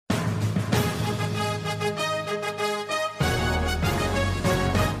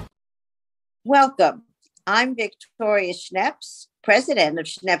Welcome. I'm Victoria Schneps, president of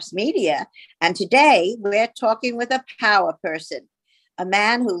Schneps Media, and today we're talking with a power person, a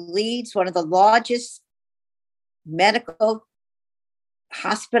man who leads one of the largest medical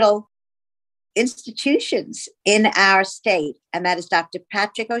hospital institutions in our state, and that is Dr.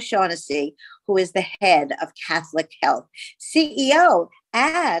 Patrick O'Shaughnessy, who is the head of Catholic Health, CEO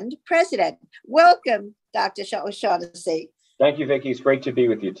and president. Welcome, Dr. O'Shaughnessy. Thank you, Vicki. It's great to be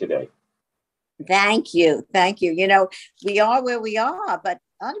with you today. Thank you. Thank you. You know, we are where we are, but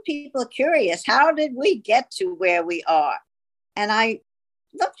a lot of people are curious. How did we get to where we are? And I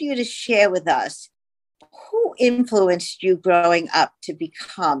love for you to share with us who influenced you growing up to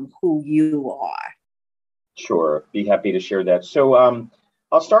become who you are. Sure. Be happy to share that. So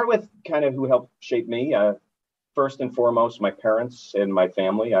I'll start with kind of who helped shape me. First and foremost, my parents and my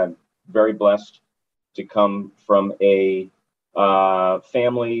family. I'm very blessed to come from a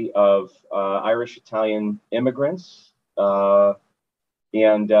family of Irish Italian immigrants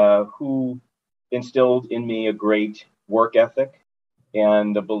and who instilled in me a great work ethic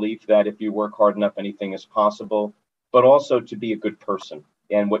and the belief that if you work hard enough, anything is possible, but also to be a good person.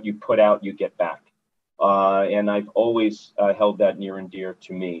 And what you put out, you get back. And I've always held that near and dear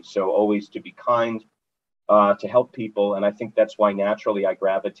to me. So always to be kind, to help people. And I think that's why naturally I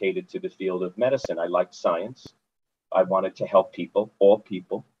gravitated to the field of medicine. I liked science. I wanted to help people, all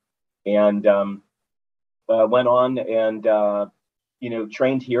people, and went on and,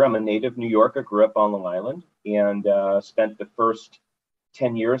 trained here. I'm a native New Yorker, grew up on Long Island, and spent the first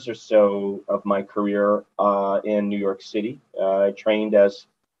 10 years or so of my career in New York City. I trained as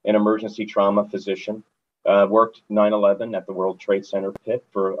an emergency trauma physician, worked 9/11 at the World Trade Center pit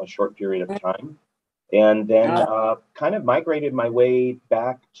for a short period of time, and then kind of migrated my way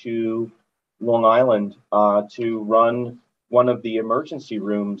back to Long Island to run one of the emergency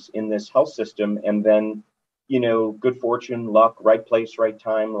rooms in this health system. And then, good fortune, luck, right place, right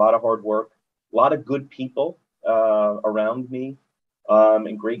time, a lot of hard work, a lot of good people around me,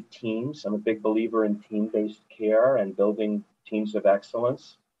 and great teams. I'm a big believer in team-based care and building teams of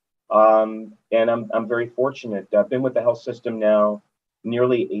excellence. And I'm very fortunate. I've been with the health system now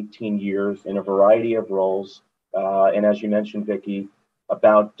nearly 18 years in a variety of roles. And as you mentioned, Vicki,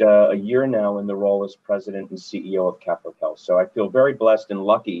 about a year now in the role as president and CEO of Catholic Health. So I feel very blessed and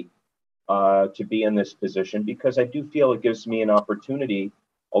lucky to be in this position because I do feel it gives me an opportunity,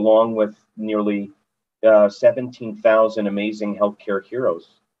 along with nearly 17,000 amazing healthcare heroes,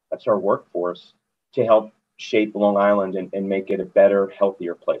 that's our workforce, to help shape Long Island and make it a better,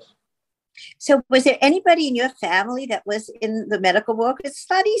 healthier place. So was there anybody in your family that was in the medical world? It's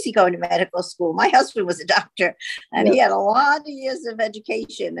not easy going to medical school. My husband was a doctor and he had a lot of years of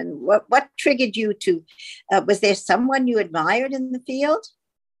education. And what triggered you to, was there someone you admired in the field?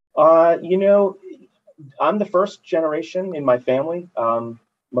 I'm the first generation in my family.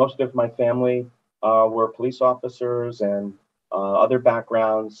 Most of my family were police officers and other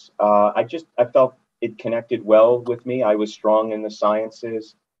backgrounds. I felt it connected well with me. I was strong in the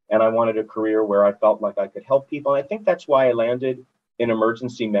sciences. And I wanted a career where I felt like I could help people. And I think that's why I landed in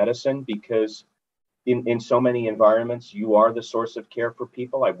emergency medicine, because in so many environments, you are the source of care for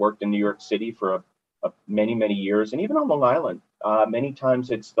people. I worked in New York City for many, many years, and even on Long Island. Many times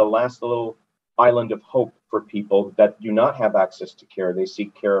it's the last little island of hope for people that do not have access to care. They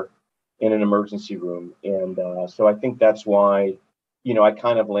seek care in an emergency room. And so I think that's why, I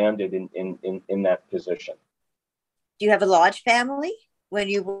kind of landed in that position. Do you have a large family? Were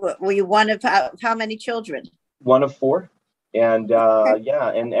you one of how many children? One of four. And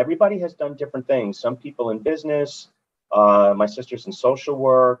and everybody has done different things. Some people in business, my sister's in social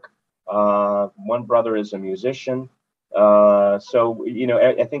work, one brother is a musician. So,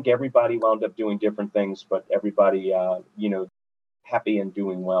 I think everybody wound up doing different things, but everybody, happy and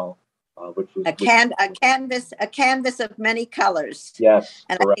doing well. Which was a canvas of many colors. Yes,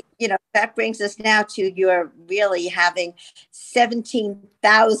 and correct. I think, that brings us now to your really having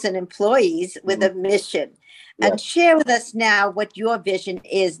 17,000 employees with a mission. Yes. And share with us now what your vision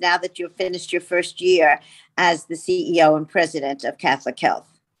is now that you've finished your first year as the CEO and president of Catholic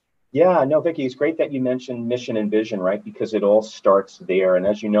Health. Yeah, no, Vicki, it's great that you mentioned mission and vision, right? Because it all starts there. And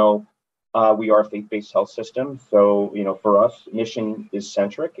as you know, we are a faith-based health system. So, for us, mission is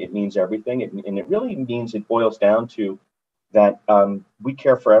centric. It means everything. And it really means, it boils down to that we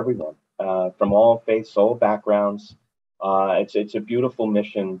care for everyone from all faiths, all backgrounds. It's a beautiful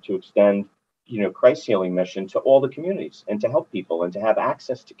mission to extend, Christ's healing mission to all the communities and to help people and to have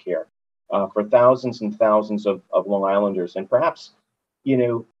access to care for thousands and thousands of Long Islanders. And perhaps,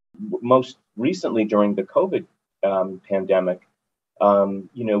 most recently during the COVID pandemic,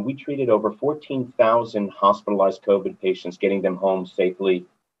 We treated over 14,000 hospitalized COVID patients, getting them home safely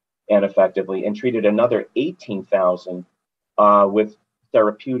and effectively, and treated another 18,000 with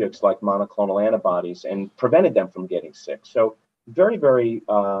therapeutics like monoclonal antibodies and prevented them from getting sick. So very, very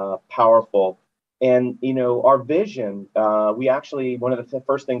powerful. And, our vision, one of the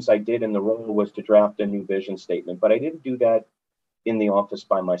first things I did in the role was to draft a new vision statement, but I didn't do that in the office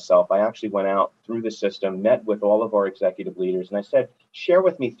by myself. I actually went out through the system, met with all of our executive leaders, and I said, share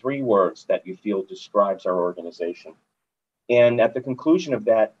with me 3 words that you feel describes our organization. And at the conclusion of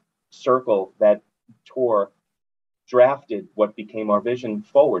that circle, that tour, drafted what became our vision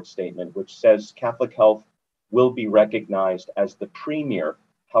forward statement, which says Catholic Health will be recognized as the premier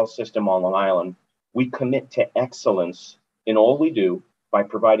health system on Long Island. We commit to excellence in all we do by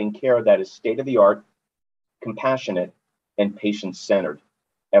providing care that is state-of-the-art, compassionate, and patient-centered,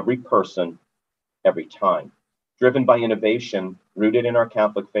 every person, every time. Driven by innovation, rooted in our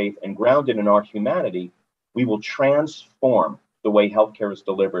Catholic faith, and grounded in our humanity, we will transform the way healthcare is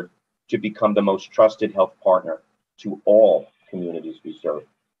delivered to become the most trusted health partner to all communities we serve.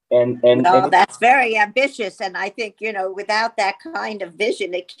 That's very ambitious. And I think, without that kind of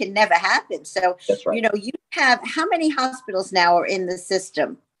vision, it can never happen. So, that's right. You have, how many hospitals now are in the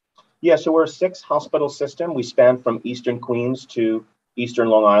system? Yeah, so we're a 6-hospital system. We span from Eastern Queens to Eastern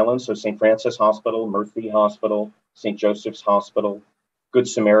Long Island. So St. Francis Hospital, Mercy Hospital, St. Joseph's Hospital, Good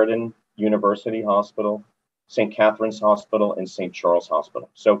Samaritan University Hospital, St. Catherine's Hospital, and St. Charles Hospital.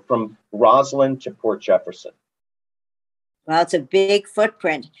 So from Roslyn to Port Jefferson. Well, it's a big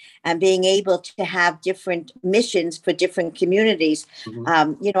footprint, and being able to have different missions for different communities.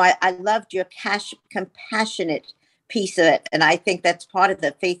 Mm-hmm. I loved your compassionate piece of it, and I think that's part of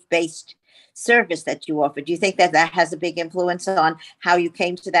the faith-based service that you offer. Do you think that has a big influence on how you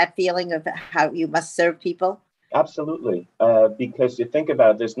came to that feeling of how you must serve people? Absolutely, because you think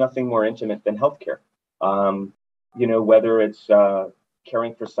about it, there's nothing more intimate than healthcare. Whether it's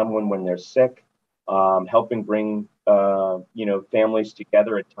caring for someone when they're sick, helping bring families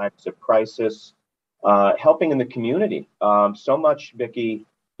together at times of crisis, helping in the community. So much, Vicki,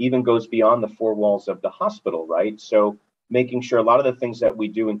 even goes beyond the 4 walls of the hospital, right? So making sure a lot of the things that we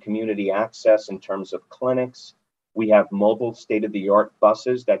do in community access in terms of clinics, we have mobile state-of-the-art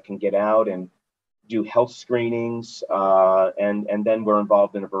buses that can get out and do health screenings, and then we're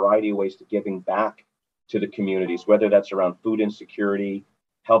involved in a variety of ways to giving back to the communities, whether that's around food insecurity,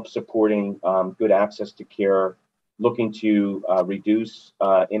 help supporting good access to care, looking to reduce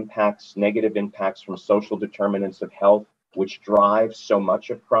negative impacts from social determinants of health, which drive so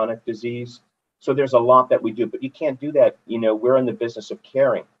much of chronic disease. So there's a lot that we do, but you can't do that. We're in the business of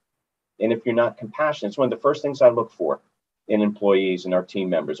caring. And if you're not compassionate, it's one of the first things I look for in employees and our team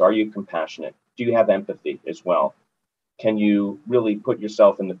members. Are you compassionate? Do you have empathy as well? Can you really put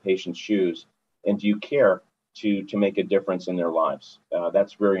yourself in the patient's shoes? And do you care to make a difference in their lives?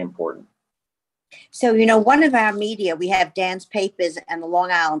 That's very important. So, one of our media, we have Dan's Papers and the Long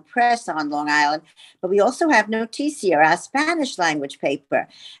Island Press on Long Island, but we also have Noticia, our Spanish language paper.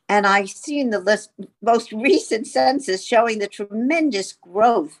 And I've seen the most recent census showing the tremendous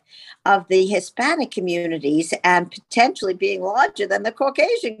growth of the Hispanic communities and potentially being larger than the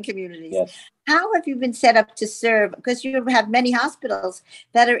Caucasian communities. Yes. How have you been set up to serve? Because you have many hospitals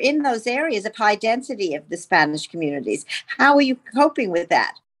that are in those areas of high density of the Spanish communities. How are you coping with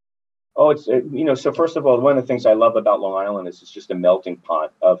that? Oh, it's, so first of all, one of the things I love about Long Island is it's just a melting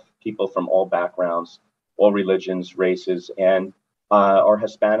pot of people from all backgrounds, all religions, races, and our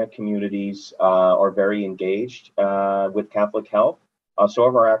Hispanic communities are very engaged with Catholic health. So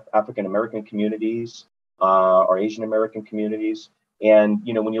are our African-American communities, our Asian-American communities. And,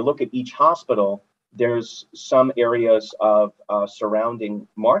 when you look at each hospital, there's some areas of surrounding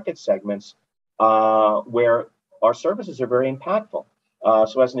market segments where our services are very impactful.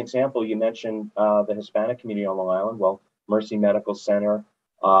 So as an example, you mentioned the Hispanic community on Long Island. Well, Mercy Medical Center,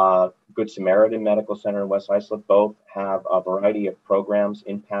 Good Samaritan Medical Center in West Islip both have a variety of programs,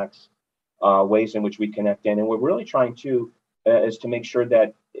 impacts, ways in which we connect in. And we're really trying to is to make sure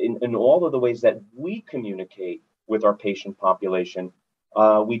that in all of the ways that we communicate with our patient population,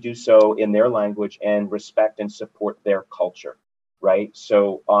 we do so in their language and respect and support their culture, right?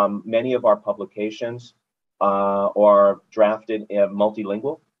 So many of our publications are drafted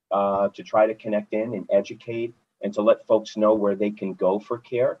multilingual to try to connect in and educate and to let folks know where they can go for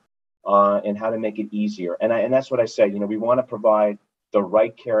care and how to make it easier. And that's what I say, we want to provide the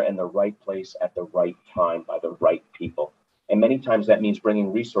right care in the right place at the right time by the right people. And many times that means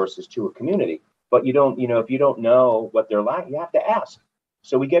bringing resources to a community. But you don't, if you don't know what they're like, you have to ask.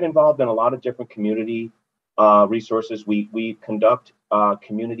 So we get involved in a lot of different community resources. We conduct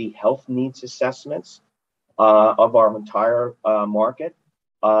community health needs assessments of our entire market,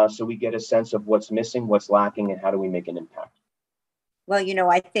 so we get a sense of what's missing, what's lacking, and how do we make an impact. Well,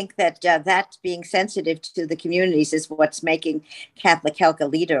 I think that that being sensitive to the communities is what's making Catholic Health a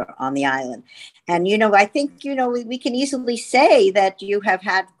leader on the island. And, I think, we can easily say that you have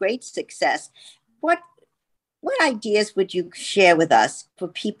had great success. What ideas would you share with us for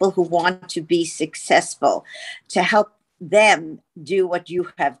people who want to be successful, to help them do what you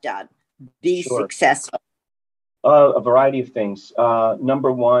have done, be Sure. successful? A variety of things.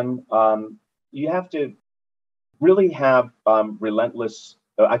 Number one, you have to really have relentless,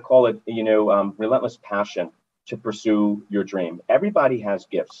 I call it, relentless passion to pursue your dream. Everybody has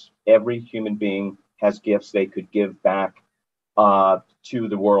gifts. Every human being has gifts they could give back to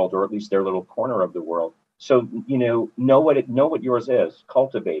the world, or at least their little corner of the world. So, know what yours is,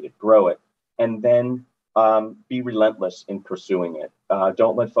 cultivate it, grow it, and then be relentless in pursuing it.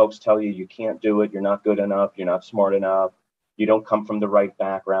 Don't let folks tell you can't do it, you're not good enough, you're not smart enough, you don't come from the right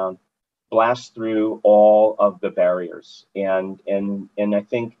background. Blast through all of the barriers, and I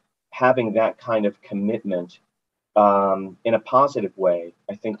think having that kind of commitment in a positive way,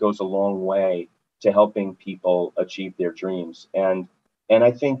 I think goes a long way to helping people achieve their dreams. And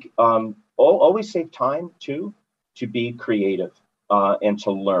I think always save time too to be creative and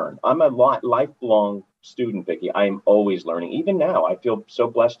to learn. I'm a lifelong student, Vicki. I am always learning. Even now, I feel so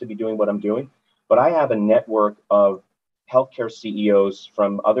blessed to be doing what I'm doing. But I have a network of healthcare CEOs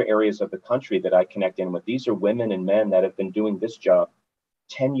from other areas of the country that I connect in with. These are women and men that have been doing this job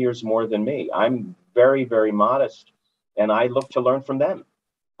 10 years more than me. I'm very, very modest, and I look to learn from them.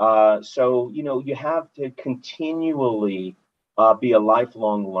 So, you have to continually be a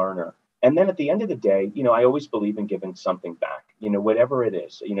lifelong learner. And then at the end of the day, I always believe in giving something back, whatever it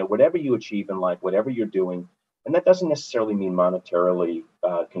is, whatever you achieve in life, whatever you're doing. And that doesn't necessarily mean monetarily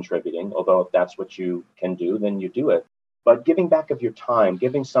contributing, although if that's what you can do, then you do it. But giving back of your time,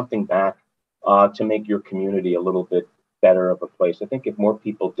 giving something back to make your community a little bit better of a place. I think if more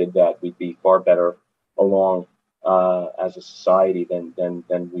people did that, we'd be far better along as a society than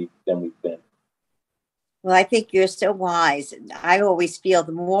we've been. Well, I think you're so wise. I always feel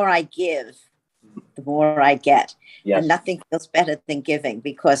the more I give, the more I get. Yes. And nothing feels better than giving,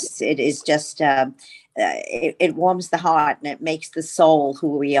 because it is just, it warms the heart and it makes the soul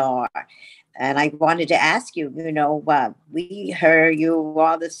who we are. And I wanted to ask you, we heard you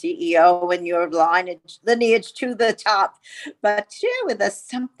are the CEO and your lineage to the top, but share with us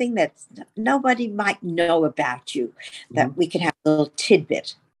something that nobody might know about you, that we can have a little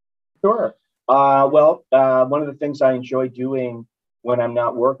tidbit. Sure. One of the things I enjoy doing when I'm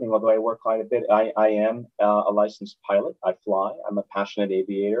not working, although I work quite a bit, I am a licensed pilot. I fly. I'm a passionate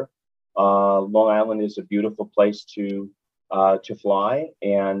aviator. Long Island is a beautiful place to fly,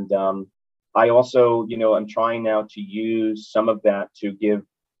 and I also, I'm trying now to use some of that to give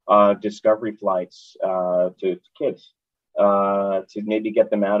discovery flights to kids, to maybe get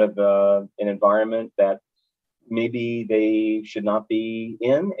them out of an environment that maybe they should not be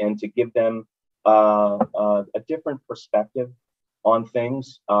in, and to give them a different perspective on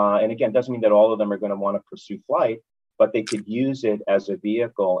things. And again, doesn't mean that all of them are going to want to pursue flight, but they could use it as a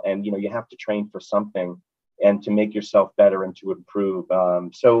vehicle. And, you have to train for something and to make yourself better and to improve.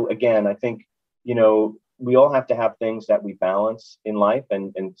 So again, I think, we all have to have things that we balance in life.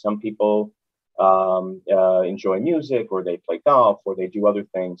 And some people enjoy music, or they play golf, or they do other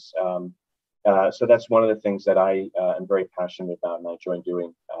things. So that's one of the things that I am very passionate about, and I enjoy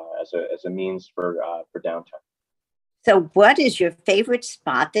doing as a means for downtime. So what is your favorite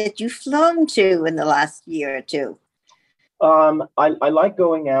spot that you've flown to in the last year or two? I like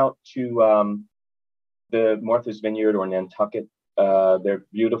going out to the Martha's Vineyard or Nantucket. They're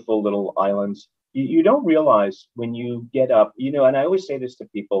beautiful little islands. You don't realize when you get up, and I always say this to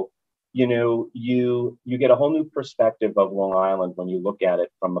people, you get a whole new perspective of Long Island when you look at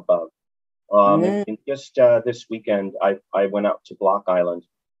it from above. And just this weekend, I went out to Block Island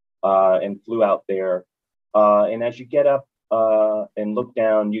and flew out there. And as you get up and look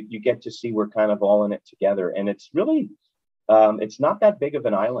down, you get to see we're kind of all in it together. And it's really, it's not that big of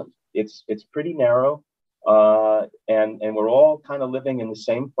an island. It's pretty narrow. And we're all kind of living in the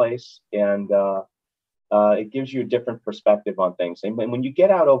same place. And it gives you a different perspective on things. And when you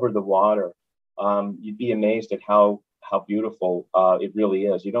get out over the water, you'd be amazed at how beautiful it really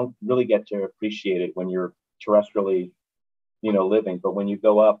is. You don't really get to appreciate it when you're terrestrially, living. But when you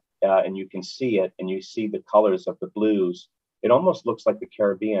go up and you can see it, and you see the colors of the blues, it almost looks like the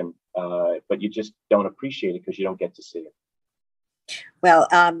Caribbean, but you just don't appreciate it because you don't get to see it. Well,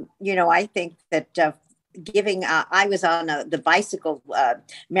 I think that giving, I was on the bicycle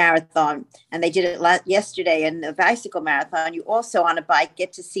marathon, and they did it yesterday. And the bicycle marathon, you also on a bike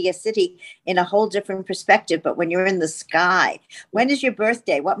get to see a city in a whole different perspective, but when you're in the sky. When is your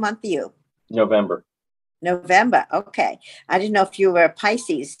birthday? What month are you? November. November. Okay. I didn't know if you were a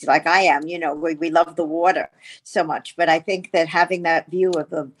Pisces like I am. You know, we love the water so much, but I think that having that view of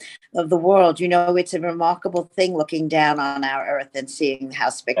the world, you know, it's a remarkable thing looking down on our earth and seeing how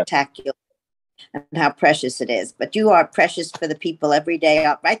spectacular and how precious it is. But you are precious for the people every day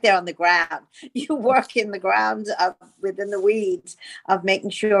up right there on the ground. You work in the ground within the weeds of making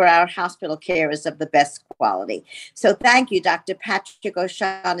sure our hospital care is of the best quality. So thank you, Dr. Patrick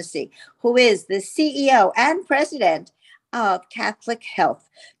O'Shaughnessy, who is the CEO and president of Catholic Health.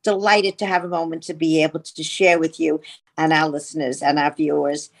 Delighted to have a moment to be able to share with you and our listeners and our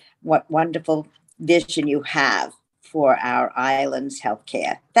viewers what wonderful vision you have for our island's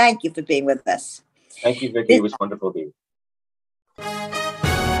healthcare. Thank you for being with us. Thank you, Vicki. It was wonderful to be.